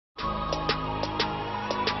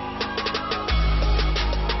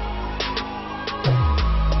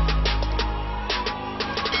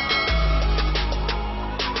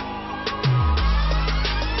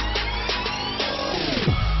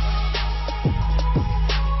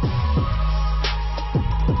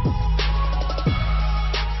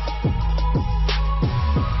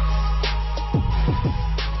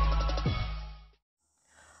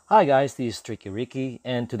Hi guys, this is Tricky Ricky,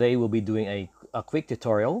 and today we'll be doing a quick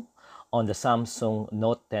tutorial on the Samsung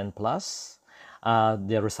Note 10 Plus,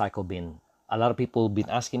 the recycle bin. A lot of people have been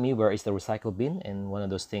asking me where is the recycle bin, and one of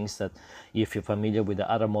those things that if you're familiar with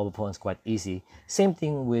the other mobile phones, quite easy. Same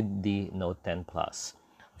thing with the Note 10 Plus.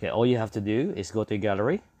 Okay, all you have to do is go to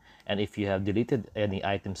gallery, and if you have deleted any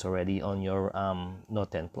items already on your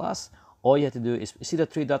Note 10 Plus, all you have to do is see the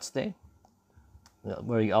three dots there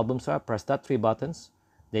where your albums are. Press that three buttons.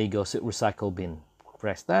 There you go, recycle bin.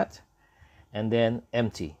 Press that and then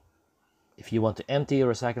empty. If you want to empty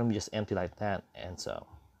your recycle bin, just empty like that. And so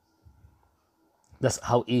that's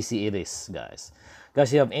how easy it is, guys.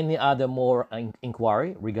 Guys, you have any other more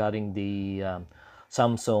inquiry regarding the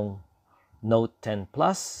Samsung Note 10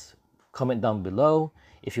 Plus, comment down below.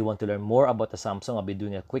 If you want to learn more about the Samsung, I'll be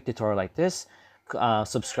doing a quick tutorial like this.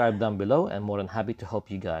 Subscribe down below, and more than happy to help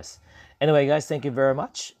you guys. Anyway, guys, thank you very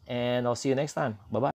much, and I'll see you next time. Bye bye.